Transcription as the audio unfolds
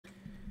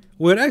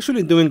We're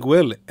actually doing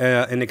well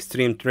in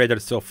Xtreme Trader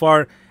so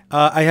far.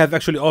 I have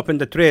actually opened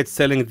the trade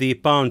selling the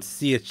pound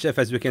CHF,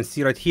 as we can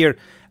see right here.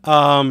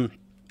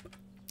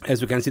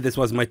 As we can see, this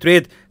was my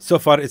trade. So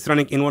far, it's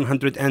running in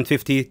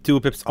 152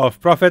 pips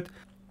of profit.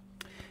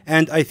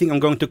 And I think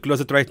I'm going to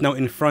close it right now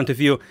in front of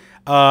you,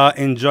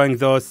 enjoying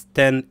those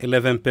 10,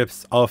 11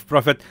 pips of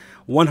profit.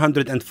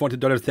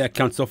 $140. The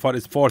account so far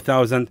is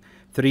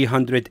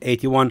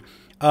 4,381.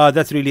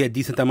 That's really a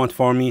decent amount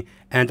for me,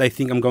 and I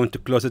think I'm going to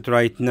close it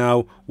right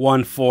now,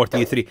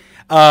 143.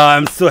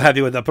 I'm so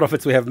happy with the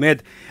profits we have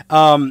made.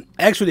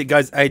 Actually,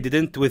 guys, I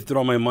didn't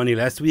withdraw my money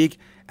last week,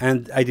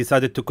 and I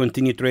decided to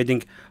continue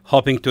trading,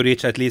 hoping to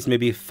reach at least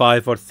maybe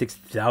 $5,000 or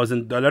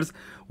 $6,000,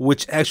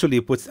 which actually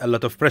puts a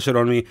lot of pressure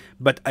on me.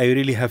 But I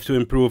really have to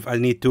improve. I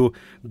need to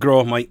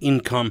grow my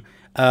income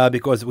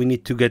because we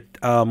need to get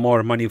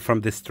more money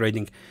from this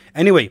trading.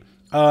 Anyway,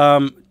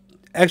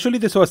 actually,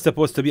 this was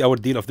supposed to be our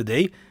deal of the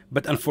day,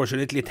 but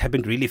unfortunately, it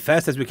happened really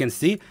fast. As we can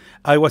see,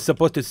 I was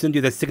supposed to send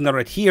you the signal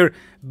right here,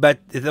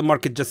 but the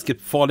market just kept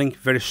falling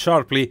very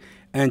sharply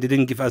and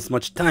didn't give us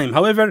much time.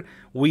 However,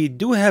 we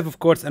do have, of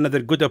course, another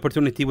good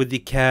opportunity with the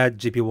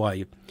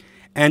CADJPY.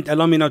 And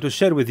allow me now to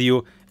share with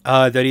you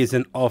the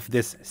reason of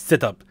this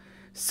setup.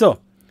 So,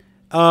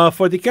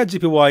 for the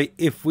CADJPY,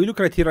 if we look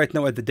right here right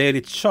now at the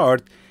daily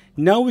chart,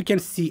 now we can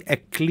see a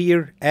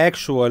clear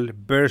actual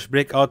bearish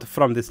breakout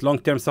from this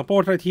long-term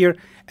support right here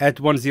at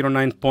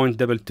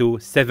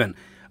 109.227.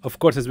 Of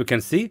course, as we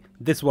can see,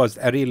 this was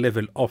a real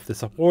level of the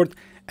support,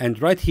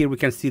 and right here we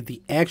can see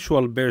the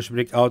actual bearish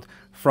breakout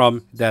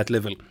from that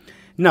level.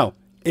 Now,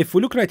 if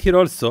we look right here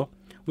also,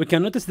 we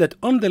can notice that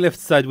on the left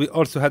side we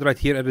also had right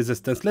here a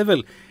resistance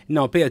level.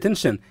 Now pay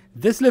attention,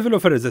 this level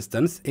of a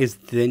resistance is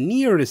the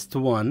nearest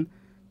one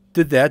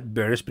to that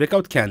bearish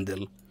breakout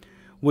candle,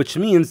 which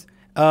means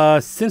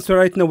since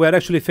right now we're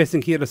actually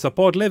facing here a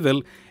support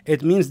level,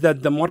 it means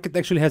that the market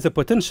actually has a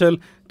potential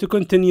to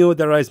continue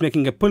the rise,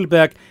 making a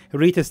pullback,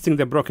 retesting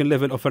the broken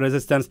level of a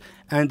resistance,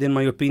 and in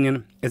my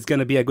opinion, it's going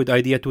to be a good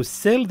idea to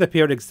sell the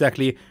pair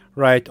exactly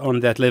right on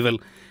that level.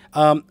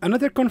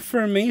 Another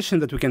confirmation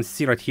that we can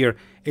see right here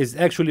is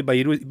actually by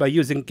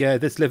using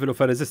this level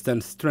of a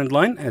resistance trend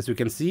line, as we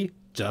can see,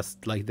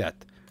 just like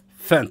that.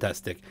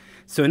 Fantastic.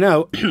 So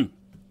now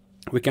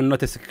we can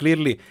notice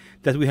clearly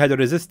that we had a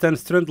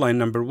resistance trend line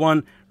number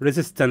 1,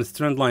 resistance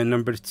trend line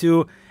number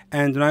 2,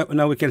 and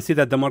now we can see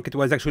that the market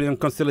was actually in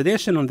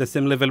consolidation on the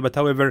same level, but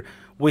however,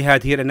 we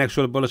had here an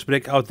actual bullish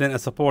breakout, then a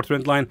support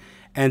trend line,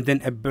 and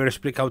then a bearish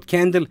breakout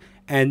candle,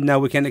 and now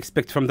we can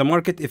expect from the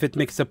market, if it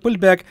makes a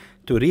pullback,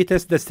 to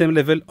retest the same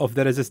level of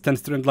the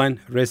resistance trend line,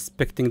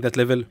 respecting that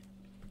level,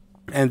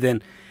 and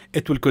then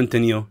it will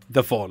continue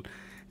the fall.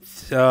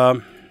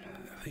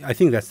 I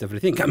think that's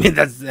everything. I mean,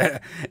 that's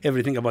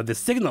everything about this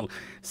signal.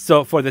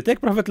 So for the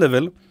take profit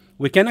level,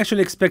 we can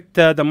actually expect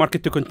the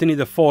market to continue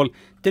the fall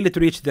till it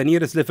reach the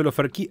nearest level of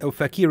a key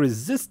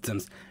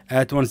resistance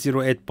at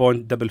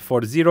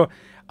 108.440,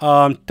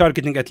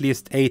 targeting at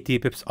least 80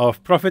 pips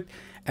of profit,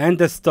 and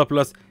the stop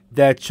loss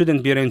that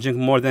shouldn't be ranging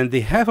more than the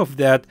half of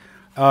that,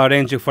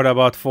 ranging for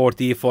about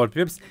 44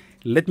 pips.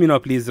 Let me know,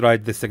 please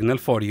write the signal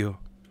for you.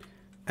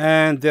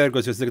 And there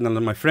goes your signal,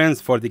 my friends,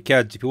 for the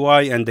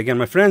CADJPY. And again,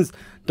 my friends,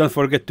 don't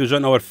forget to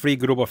join our free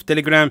group of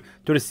Telegram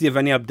to receive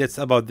any updates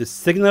about this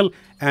signal.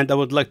 And I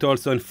would like to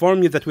also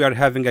inform you that we are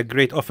having a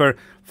great offer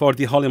for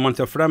the holy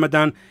month of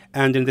Ramadan.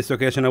 And in this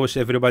occasion, I wish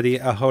everybody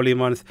a holy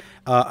month,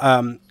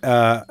 a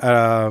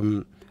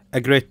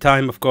great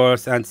time, of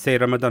course, and say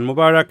Ramadan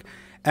Mubarak.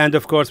 And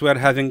of course, we are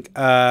having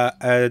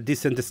a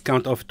decent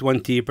discount of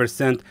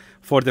 20%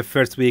 for the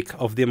first week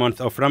of the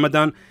month of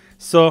Ramadan.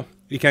 So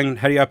you can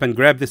hurry up and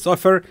grab this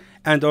offer,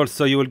 and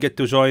also you will get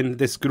to join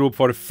this group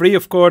for free,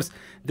 of course,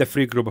 the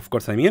free group, of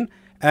course, I mean,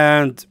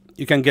 and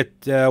you can get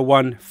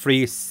one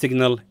free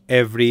signal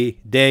every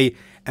day,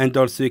 and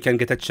also you can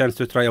get a chance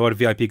to try our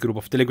VIP group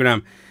of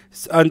Telegram.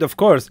 And of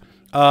course,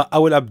 I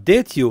will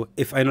update you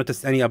if I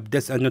notice any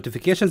updates and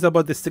notifications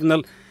about this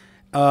signal.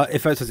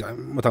 If I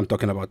what I'm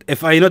talking about,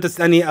 if I notice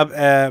any,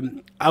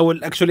 I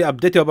will actually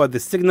update you about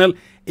this signal.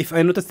 If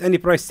I notice any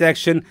price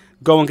action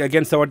going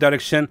against our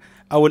direction,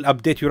 I will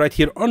update you right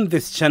here on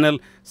this channel.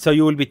 So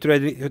you will be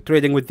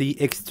trading with the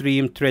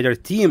Xtreme Trader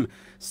team.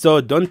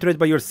 So don't trade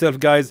by yourself,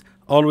 guys.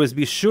 Always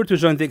be sure to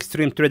join the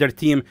Xtreme Trader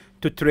team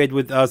to trade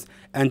with us,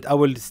 and I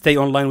will stay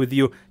online with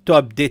you to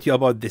update you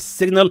about this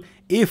signal,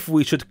 if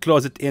we should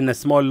close it in a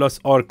small loss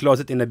or close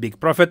it in a big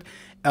profit.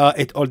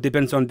 It all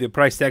depends on the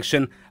price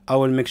action. I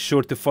will make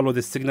sure to follow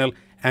this signal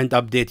and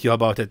update you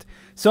about it.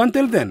 So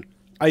until then,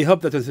 I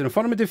hope that was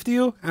informative to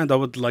you, and I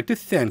would like to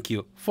thank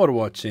you for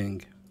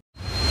watching.